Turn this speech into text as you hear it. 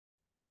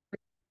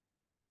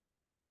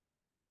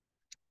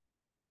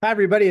Hi,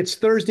 everybody. It's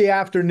Thursday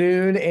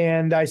afternoon,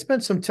 and I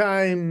spent some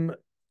time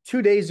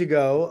 2 days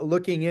ago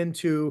looking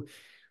into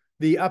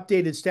the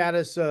updated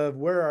status of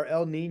where our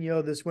El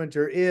Nino this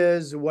winter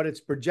is, what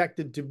it's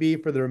projected to be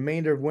for the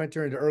remainder of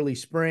winter into early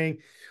spring,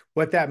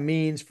 what that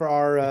means for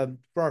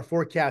our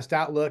forecast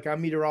outlook.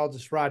 I'm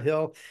meteorologist Rod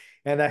Hill,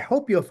 and I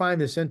hope you'll find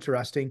this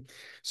interesting.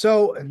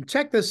 So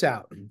check this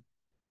out.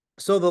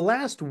 So the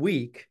last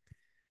week,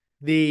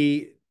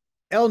 the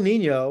El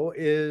Nino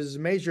is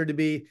measured to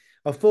be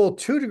a full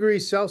 2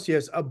 degrees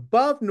Celsius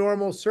above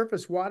normal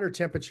surface water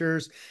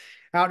temperatures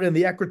out in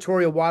the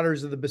equatorial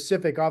waters of the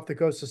Pacific off the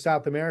coast of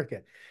South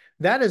America.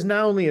 That is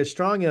not only a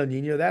strong El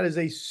Nino, that is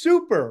a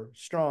super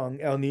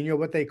strong El Nino,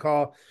 what they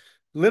call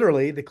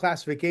literally the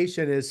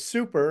classification is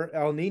super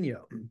El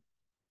Nino.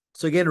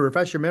 So again, to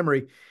refresh your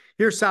memory,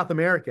 here's South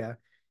America.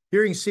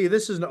 Here you can see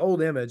this is an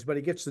old image, but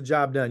it gets the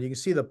job done. You can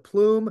see the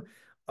plume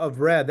of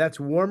red. That's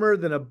warmer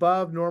than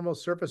above normal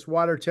surface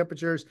water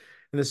temperatures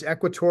in this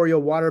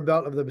equatorial water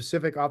belt of the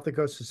Pacific off the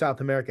coast of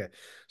South America.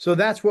 So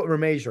that's what we're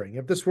measuring.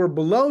 If this were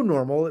below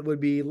normal, it would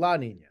be La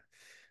Nina.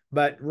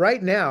 But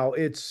right now,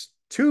 it's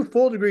 2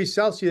 full degrees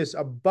Celsius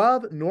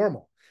above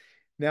normal.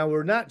 Now,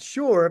 we're not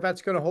sure if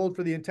that's going to hold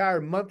for the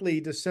entire monthly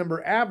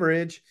December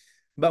average,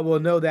 but we'll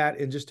know that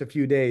in just a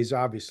few days,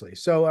 obviously.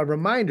 So, a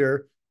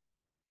reminder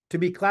to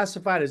be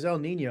classified as El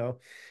Nino,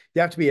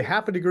 you have to be a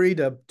half a degree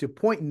to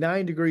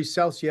 0.9 degrees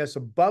Celsius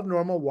above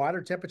normal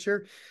water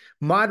temperature.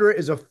 Moderate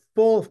is a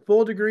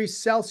full degree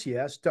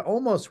Celsius to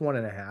almost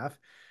 1.5.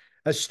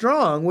 A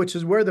strong, which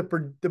is where the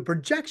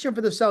projection for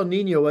this El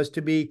Nino was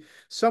to be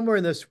somewhere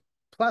in this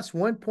plus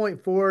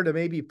 1.4 to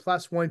maybe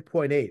plus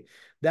 1.8.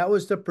 That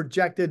was the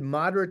projected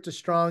moderate to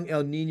strong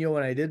El Nino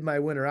when I did my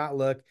winter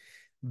outlook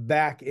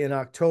back in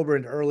October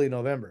and early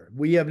November.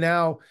 We have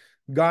now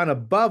gone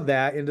above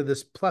that into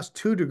this plus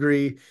 2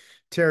 degree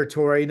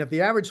territory. And if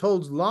the average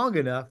holds long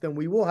enough, then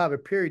we will have a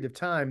period of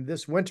time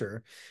this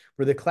winter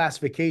where the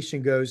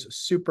classification goes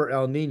super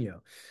El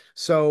Nino.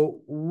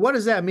 So what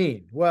does that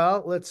mean?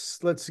 Well, let's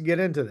get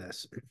into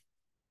this.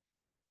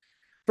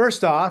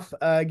 First off,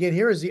 again,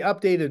 here is the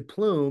updated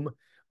plume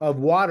of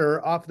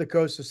water off the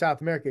coast of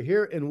South America.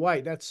 Here in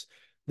white,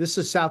 this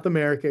is South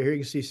America. Here you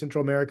can see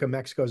Central America,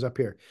 Mexico's up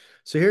here.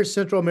 So here's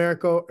Central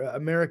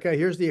America.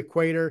 Here's the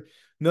equator.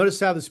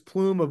 Notice how this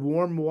plume of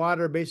warm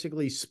water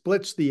basically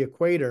splits the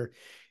equator,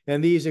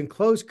 and these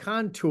enclosed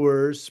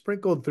contours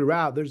sprinkled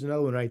throughout. There's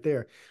another one right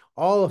there.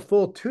 All a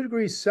full 2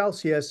 degrees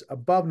Celsius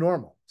above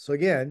normal. So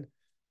again,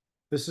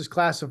 this is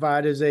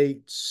classified as a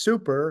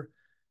super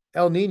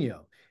El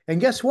Nino.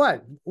 And guess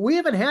what? We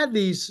haven't had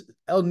these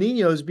El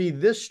Ninos be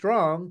this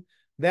strong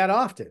that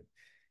often.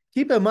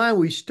 Keep in mind,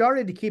 we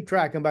started to keep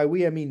track, and by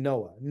we, I mean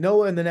NOAA.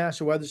 NOAA and the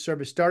National Weather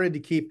Service started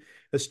to keep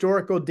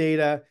historical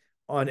data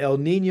on El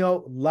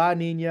Nino, La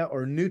Nina,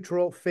 or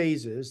neutral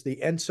phases, the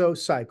ENSO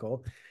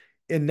cycle,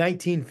 in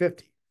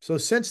 1950. So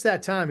since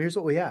that time, here's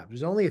what we have.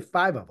 There's only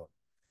 5 of them.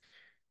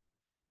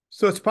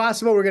 So it's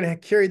possible we're going to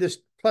carry this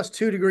plus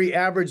 2 degree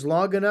average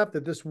long enough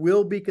that this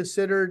will be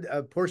considered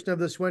a portion of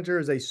this winter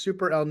as a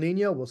super El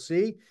Nino. We'll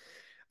see.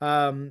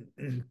 Um,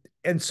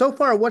 and so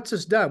far, what's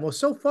this done? Well,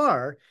 so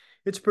far,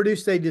 it's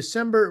produced a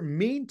December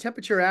mean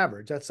temperature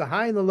average. That's the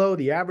high and the low,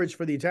 the average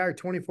for the entire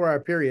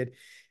 24-hour period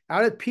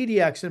out at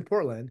PDX in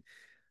Portland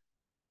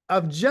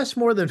of just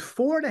more than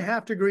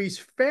 4.5 degrees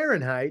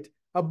Fahrenheit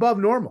above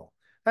normal.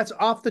 That's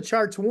off the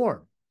charts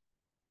warm.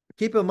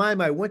 Keep in mind,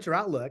 my winter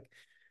outlook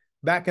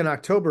back in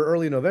October,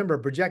 early November,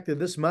 projected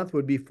this month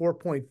would be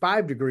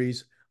 4.5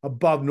 degrees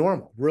above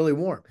normal, really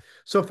warm.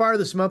 So far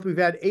this month, we've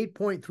had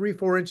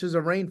 8.34 inches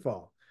of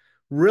rainfall,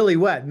 really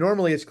wet.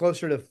 Normally it's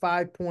closer to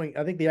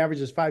I think the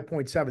average is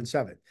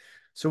 5.77.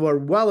 So we're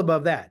well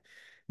above that.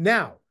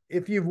 Now,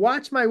 if you've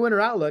watched my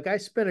winter outlook, I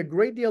spent a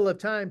great deal of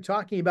time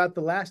talking about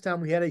the last time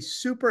we had a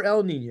super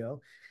El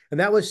Nino, and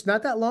that was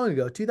not that long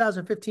ago,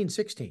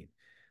 2015-16.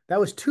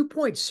 That was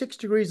 2.6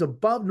 degrees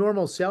above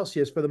normal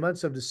Celsius for the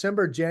months of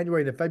December,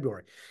 January, and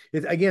February.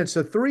 Again,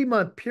 so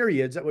 3-month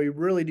periods that we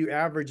really do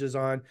averages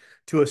on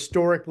to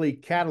historically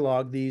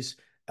catalog these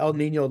El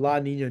Nino, La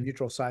Nina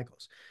neutral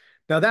cycles.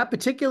 Now, that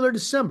particular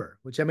December,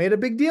 which I made a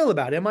big deal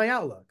about in my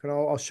outlook, and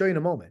I'll show you in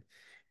a moment,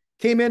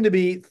 came in to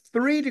be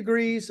 3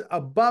 degrees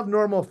above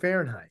normal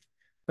Fahrenheit.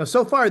 Now,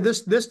 so far,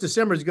 this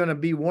December is going to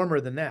be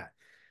warmer than that.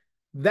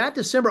 That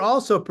December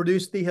also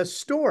produced the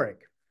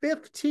historic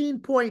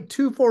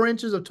 15.24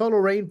 inches of total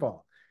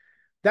rainfall.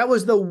 That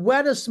was the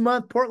wettest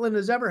month Portland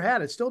has ever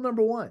had. It's still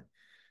number one.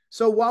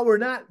 So while we're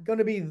not going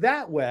to be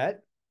that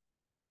wet,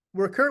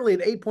 we're currently at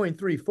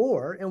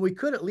 8.34, and we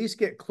could at least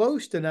get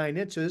close to 9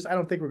 inches. I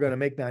don't think we're going to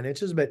make 9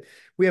 inches, but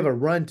we have a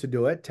run to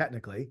do it,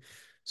 technically.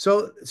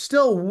 So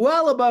still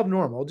well above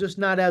normal, just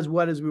not as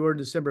wet as we were in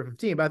December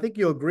 15. But I think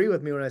you'll agree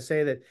with me when I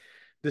say that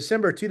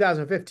December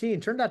 2015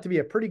 turned out to be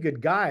a pretty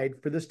good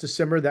guide for this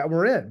December that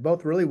we're in,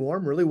 both really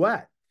warm, really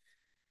wet.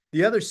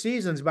 The other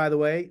seasons, by the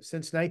way,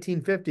 since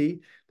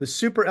 1950, the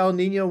Super El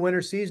Nino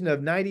winter season of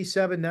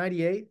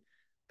 97-98,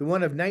 the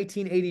one of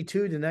 1982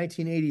 to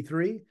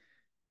 1983,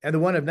 and the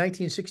one of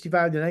 1965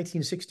 to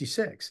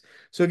 1966.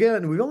 So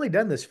again, we've only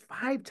done this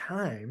 5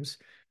 times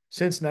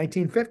since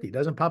 1950. It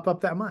doesn't pop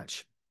up that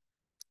much.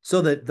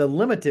 So that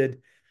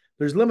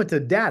there's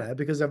limited data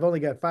because I've only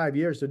got 5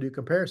 years to do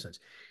comparisons.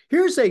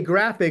 Here's a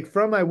graphic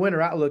from my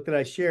winter outlook that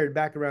I shared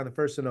back around the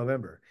 1st of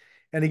November.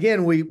 And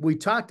again, we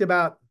talked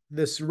about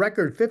this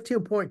record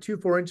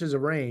 15.24 inches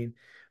of rain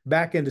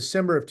back in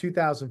December of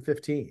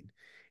 2015.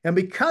 And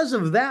because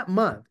of that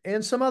month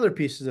and some other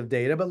pieces of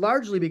data, but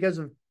largely because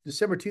of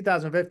December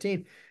 2015,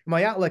 in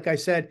my outlook, I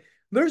said,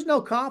 there's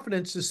no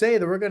confidence to say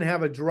that we're going to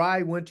have a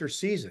dry winter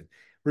season.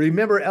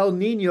 Remember, El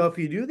Nino, if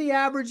you do the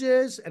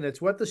averages, and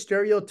it's what the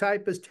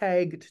stereotype is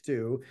tagged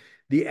to,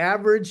 the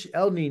average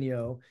El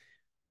Nino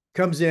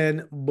comes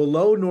in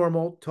below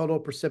normal total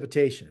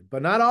precipitation,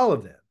 but not all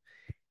of them.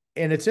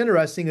 And it's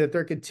interesting that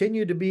there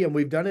continue to be, and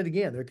we've done it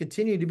again, there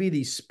continue to be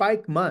these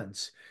spike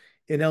months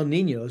in El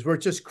Ninos where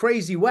it's just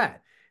crazy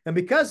wet. And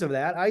because of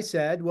that, I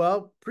said,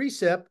 well,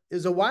 precip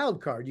is a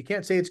wild card. You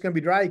can't say it's going to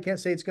be dry. You can't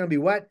say it's going to be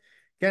wet.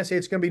 You can't say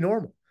it's going to be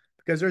normal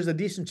because there's a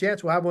decent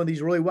chance we'll have one of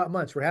these really wet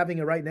months. We're having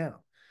it right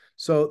now.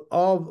 So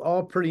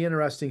all pretty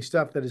interesting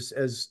stuff that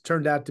has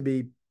turned out to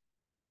be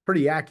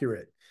pretty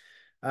accurate.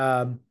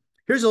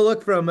 Here's a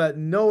look from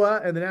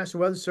NOAA and the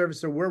National Weather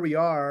Service of where we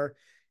are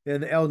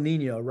in El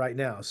Nino right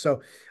now.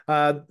 So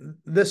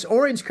this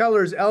orange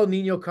color is El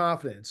Nino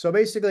confidence. So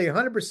basically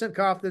 100%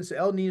 confidence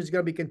El Nino is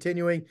going to be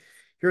continuing.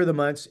 Here are the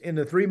months in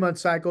the 3-month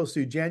cycles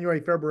through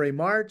January, February,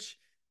 March.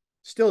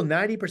 Still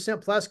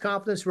 90% plus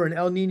confidence for an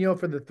El Nino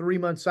for the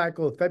 3-month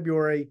cycle of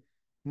February,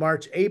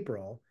 March,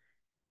 April.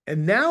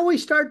 And now we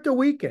start to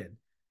weaken.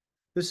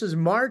 This is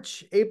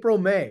March, April,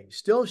 May,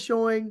 still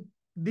showing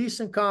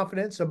decent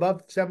confidence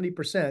above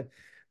 70%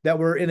 that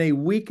we're in a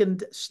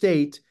weakened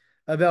state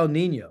of El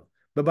Nino.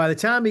 But by the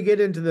time we get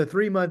into the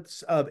 3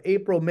 months of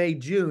April, May,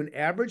 June,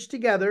 averaged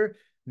together,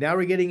 now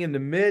we're getting into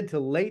mid to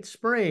late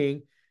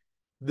spring.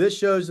 This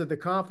shows that the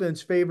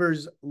confidence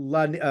favors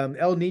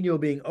El Nino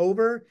being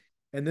over,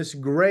 and this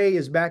gray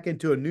is back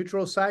into a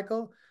neutral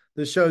cycle.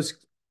 This shows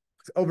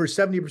over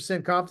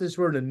 70% confidence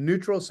we're in a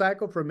neutral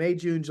cycle for May,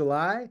 June,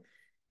 July.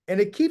 And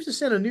it keeps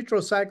us in a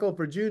neutral cycle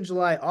for June,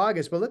 July,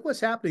 August. But look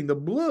what's happening. The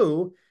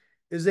blue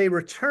is a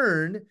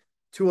return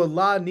to a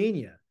La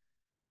Nina.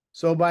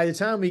 So by the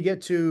time we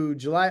get to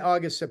July,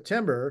 August,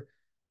 September,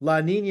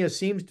 La Nina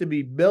seems to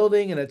be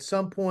building. And at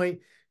some point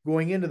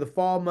going into the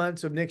fall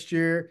months of next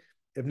year,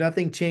 if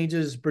nothing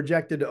changes,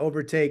 projected to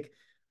overtake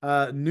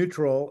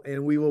neutral.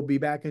 And we will be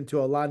back into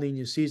a La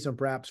Nina season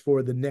perhaps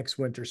for the next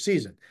winter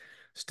season.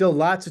 Still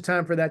lots of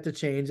time for that to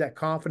change. That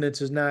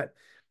confidence is not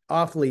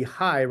awfully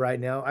high right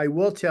now. I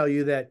will tell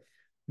you that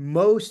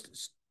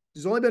there's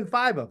only been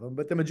 5 of them,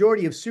 but the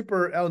majority of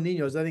super El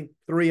Ninos, I think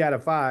 3 out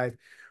of 5,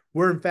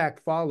 were in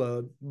fact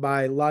followed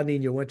by La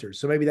Nina winters.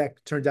 So maybe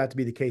that turns out to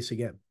be the case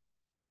again.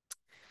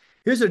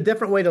 Here's a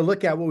different way to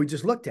look at what we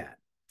just looked at.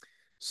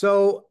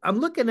 So I'm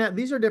looking at,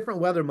 these are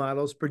different weather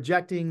models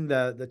projecting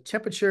the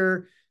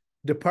temperature,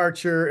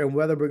 departure, and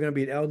whether we're going to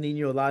be an El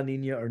Nino, La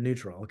Nina, or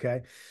neutral,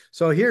 okay?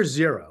 So here's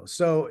 0.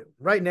 So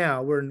right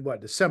now we're in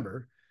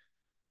December.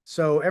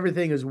 So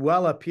everything is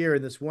well up here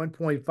in this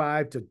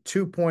 1.5 to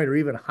 2 point or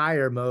even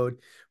higher mode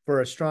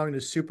for a strong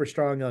to super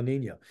strong El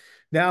Nino.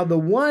 Now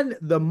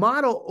the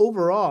model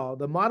overall,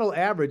 the model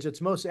average that's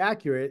most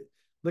accurate,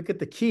 look at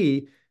the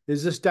key,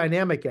 is this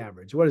dynamic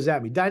average. What does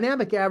that mean?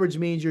 Dynamic average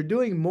means you're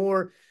doing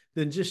more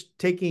than just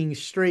taking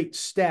straight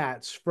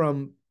stats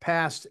from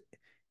past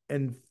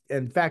and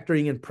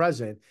factoring in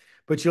present,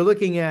 but you're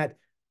looking at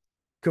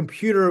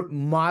computer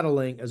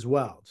modeling as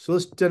well. So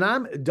this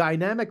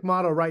dynamic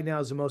model right now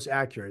is the most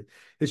accurate.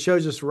 It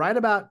shows us right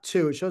about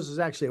 2. It shows us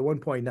actually at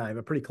 1.9,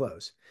 but pretty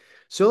close.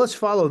 So let's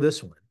follow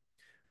this one.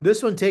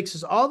 This one takes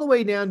us all the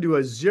way down to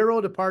a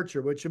 0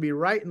 departure, which would be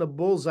right in the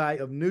bullseye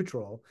of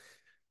neutral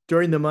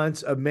during the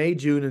months of May,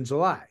 June, and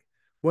July.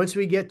 Once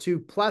we get to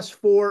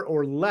 +4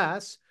 or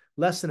less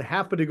than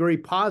half a degree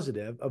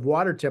positive of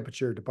water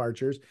temperature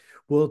departures,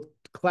 we'll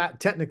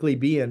technically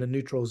be in a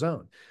neutral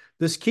zone.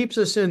 This keeps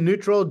us in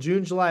neutral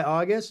June, July,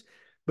 August.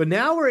 But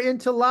now we're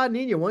into La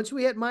Nina. Once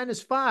we hit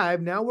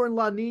 -5, now we're in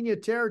La Nina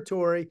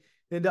territory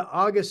into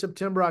August,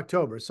 September,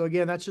 October. So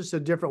again, that's just a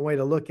different way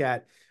to look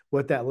at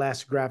what that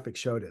last graphic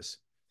showed us.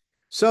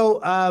 So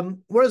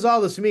what does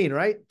all this mean,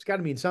 right? It's got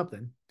to mean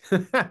something.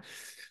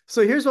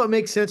 So here's what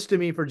makes sense to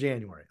me for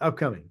January,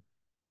 upcoming.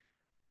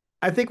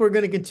 I think we're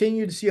going to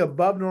continue to see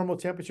above normal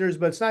temperatures,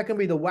 but it's not going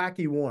to be the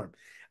wacky warm.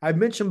 I've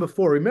mentioned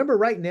before, remember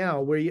right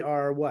now we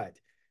are what?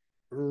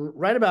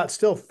 Right about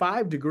still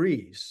 5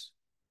 degrees,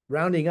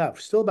 rounding up,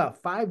 still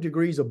about 5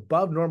 degrees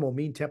above normal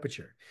mean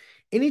temperature.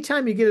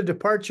 Anytime you get a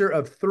departure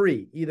of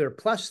 3, either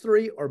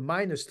 +3 or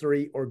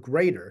 -3 or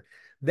greater,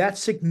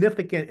 that's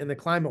significant in the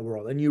climate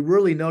world. And you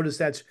really notice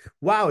that's,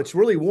 wow, it's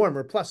really warm,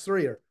 or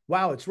 +3, or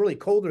wow, it's really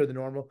colder than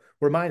normal,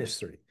 or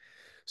 -3.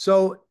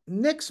 So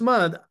next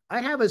month,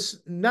 I have us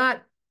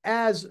not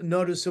as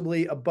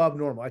noticeably above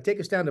normal. I take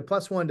us down to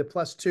 +1 to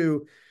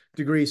 +2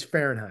 degrees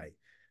Fahrenheit.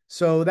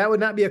 So that would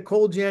not be a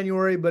cold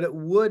January, but it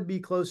would be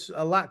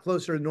a lot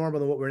closer to normal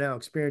than what we're now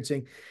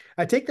experiencing.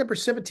 I take the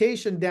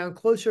precipitation down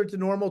closer to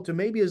normal to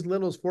maybe as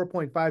little as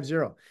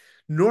 4.50.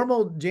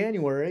 Normal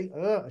January,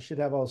 I should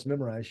have all this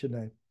memorized,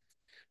 shouldn't I?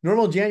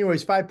 Normal January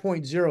is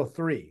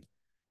 5.03.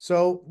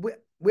 So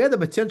we have the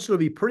potential to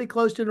be pretty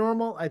close to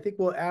normal. I think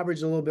we'll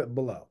average a little bit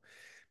below.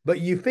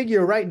 But you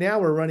figure right now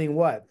we're running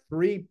what,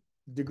 3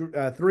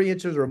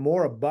 inches or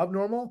more above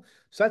normal.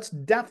 So that's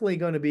definitely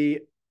going to be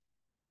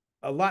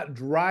a lot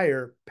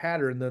drier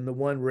pattern than the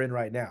one we're in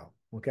right now.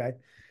 Okay.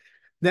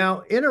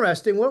 Now,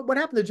 interesting. What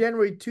happened to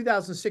January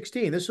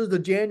 2016? This was the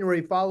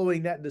January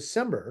following that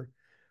December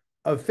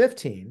of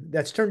 15.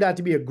 That's turned out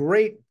to be a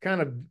great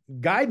kind of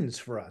guidance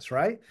for us,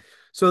 right?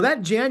 So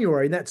that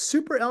January, that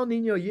super El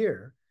Nino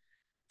year,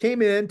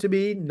 came in to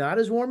be not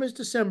as warm as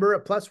December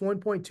at plus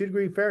 1.2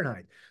 degree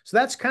Fahrenheit. So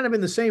that's kind of in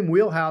the same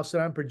wheelhouse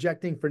that I'm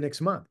projecting for next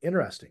month.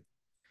 Interesting.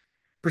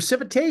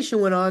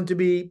 Precipitation went on to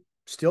be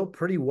still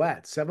pretty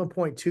wet,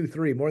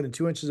 7.23, more than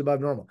 2 inches above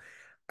normal.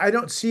 I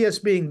don't see us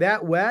being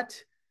that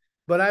wet,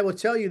 but I will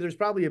tell you there's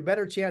probably a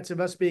better chance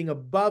of us being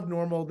above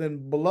normal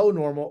than below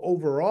normal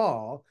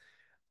overall.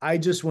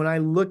 When I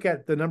look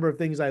at the number of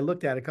things I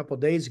looked at a couple of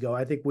days ago,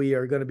 I think we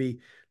are going to be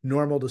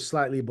normal to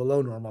slightly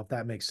below normal, if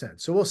that makes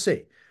sense. So we'll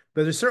see.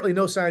 But there's certainly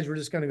no signs we're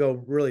just going to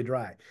go really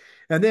dry.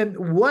 And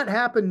then what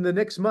happened the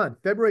next month?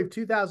 February of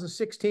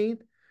 2016,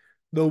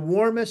 the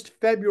warmest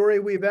February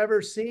we've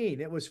ever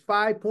seen. It was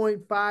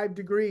 5.5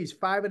 degrees,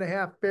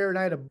 5.5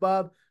 Fahrenheit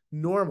above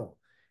normal.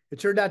 It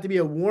turned out to be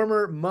a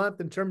warmer month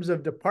in terms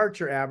of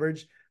departure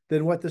average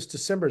than what this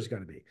December is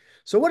going to be.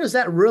 So what does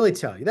that really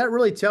tell you? That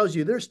really tells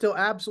you there's still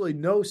absolutely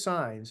no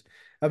signs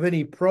of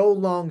any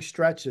prolonged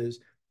stretches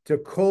to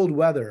cold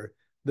weather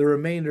the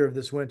remainder of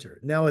this winter.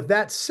 Now, with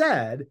that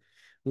said,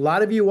 a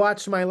lot of you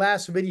watched my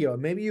last video.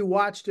 Maybe you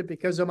watched it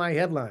because of my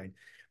headline.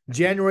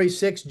 January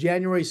 6th,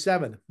 January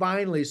 7th,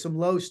 finally some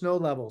low snow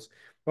levels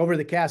over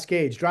the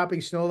Cascades,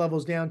 dropping snow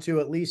levels down to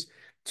at least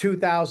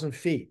 2,000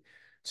 feet.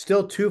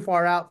 Still too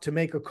far out to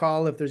make a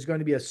call if there's going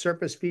to be a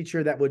surface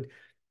feature that would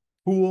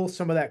cool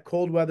some of that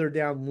cold weather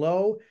down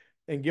low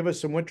and give us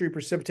some wintry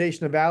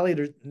precipitation in the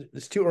valley.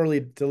 It's too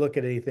early to look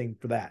at anything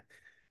for that.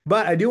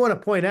 But I do want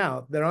to point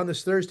out that on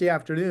this Thursday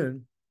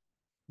afternoon,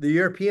 the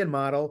European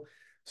model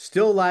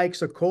still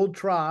likes a cold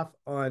trough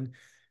on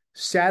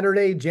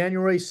Saturday,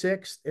 January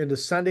 6th, into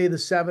Sunday the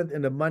 7th,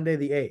 into Monday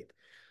the 8th.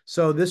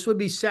 So this would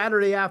be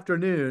Saturday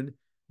afternoon.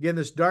 Again,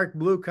 this dark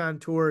blue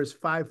contour is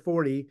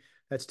 540.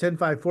 That's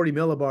 10,540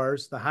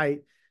 millibars, the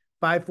height.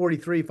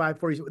 543,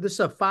 540. This is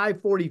a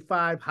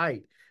 545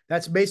 height.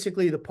 That's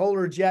basically the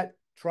polar jet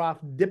trough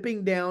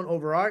dipping down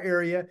over our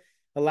area,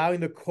 allowing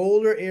the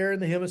colder air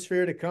in the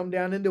hemisphere to come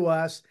down into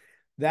us.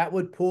 That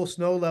would pull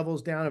snow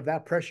levels down, if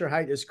that pressure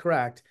height is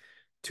correct,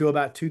 to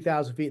about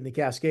 2,000 feet in the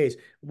Cascades.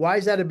 Why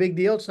is that a big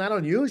deal? It's not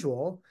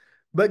unusual,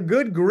 but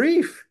good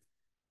grief.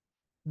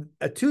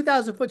 A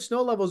 2,000-foot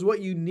snow level is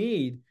what you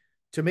need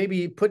to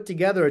maybe put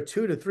together a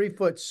 2 to 3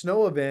 foot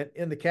snow event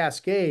in the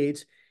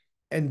Cascades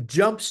and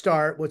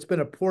jumpstart what's been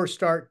a poor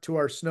start to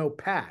our snow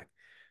pack.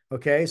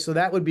 Okay, so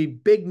that would be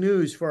big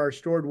news for our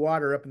stored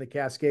water up in the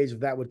Cascades if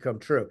that would come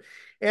true.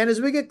 And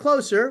as we get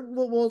closer,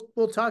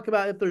 we'll talk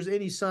about if there's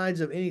any signs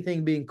of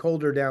anything being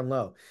colder down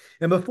low.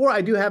 And before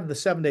I do have the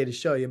 7-day to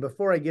show you, and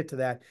before I get to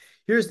that,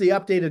 here's the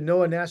updated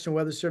NOAA National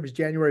Weather Service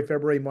January,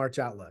 February, March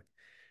outlook.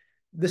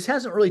 This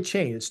hasn't really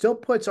changed. It still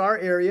puts our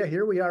area,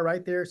 here we are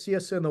right there, see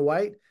us in the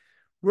white,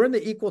 we're in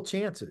the equal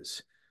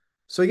chances.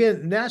 So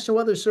again, National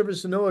Weather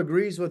Service and NOAA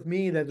agrees with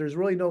me that there's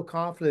really no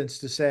confidence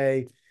to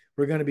say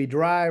we're going to be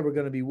dry, we're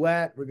going to be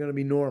wet, we're going to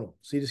be normal.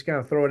 So you just kind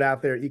of throw it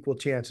out there, equal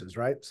chances,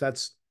 right? So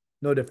that's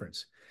no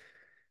difference.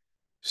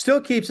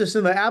 Still keeps us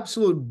in the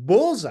absolute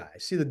bullseye.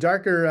 See the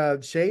darker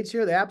shades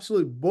here? The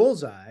absolute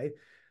bullseye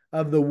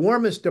of the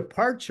warmest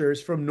departures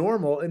from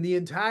normal in the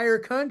entire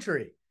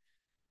country.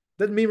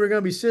 Doesn't mean we're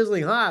going to be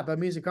sizzling hot, but it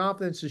means the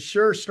confidence is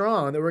sure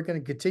strong that we're going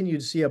to continue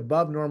to see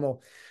above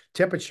normal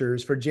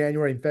temperatures for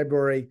January and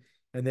February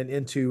and then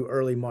into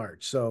early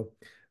March. So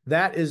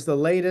that is the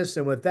latest.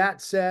 And with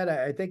that said,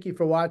 I thank you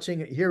for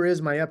watching. Here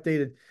is my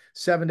updated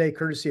 7-day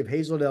courtesy of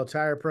Hazeldale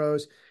Tire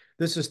Pros.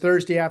 This is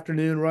Thursday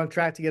afternoon. We're on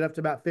track to get up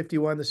to about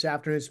 51 this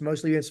afternoon. It's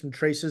mostly in some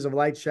traces of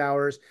light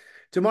showers.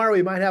 Tomorrow,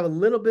 we might have a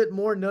little bit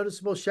more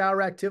noticeable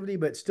shower activity,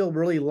 but still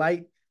really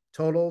light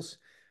totals.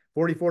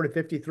 44 to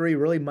 53,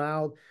 really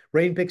mild.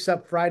 Rain picks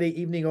up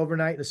Friday evening,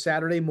 overnight, and a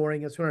Saturday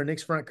morning. That's when our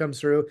next front comes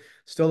through.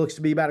 Still looks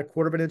to be about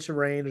 1/4 of an inch of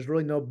rain. There's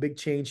really no big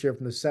change here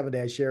from the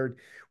 7-day I shared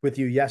with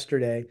you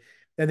yesterday.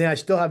 And then I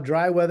still have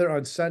dry weather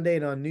on Sunday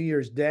and on New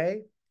Year's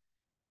Day.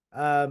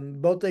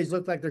 Both days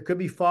look like there could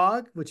be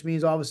fog, which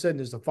means all of a sudden,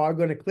 is the fog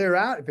going to clear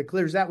out? If it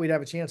clears out, we'd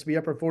have a chance to be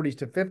upper 40s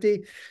to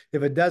 50.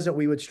 If it doesn't,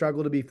 we would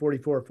struggle to be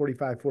 44,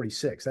 45,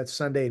 46. That's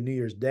Sunday and New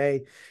Year's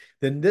Day.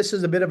 Then this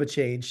is a bit of a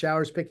change.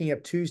 Showers picking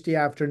up Tuesday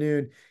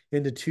afternoon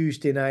into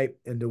Tuesday night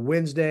into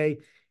Wednesday.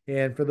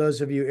 And for those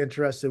of you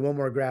interested, one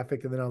more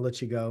graphic and then I'll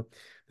let you go.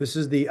 This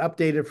is the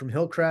updated from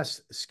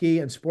Hillcrest Ski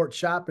and Sports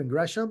Shop in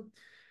Gresham,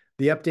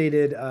 the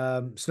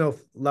updated snow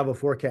level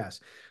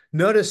forecast.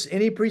 Notice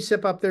any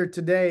precip up there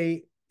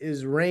today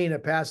is rain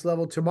at pass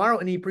level. Tomorrow,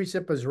 any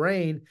precip is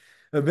rain,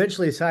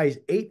 eventually as high as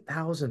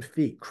 8,000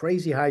 feet.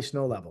 Crazy high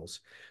snow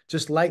levels.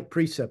 Just light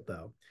precip,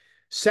 though.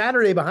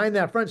 Saturday, behind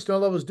that front, snow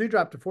levels do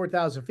drop to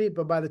 4,000 feet,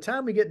 but by the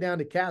time we get down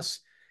to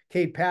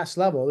Cascade Pass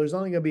level, there's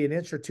only going to be an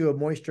inch or two of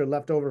moisture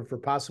left over for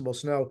possible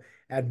snow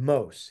at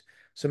most.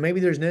 So maybe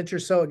there's an inch or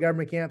so at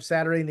government camp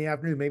Saturday in the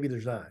afternoon. Maybe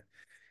there's not.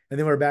 And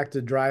then we're back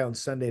to dry on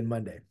Sunday and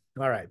Monday.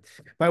 All right.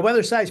 My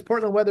weather site is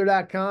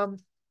portlandweather.com.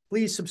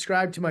 Please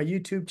subscribe to my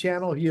YouTube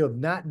channel if you have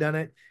not done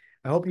it.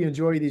 I hope you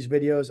enjoy these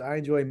videos. I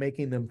enjoy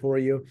making them for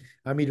you.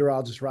 I'm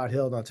meteorologist Rod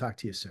Hill, and I'll talk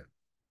to you soon.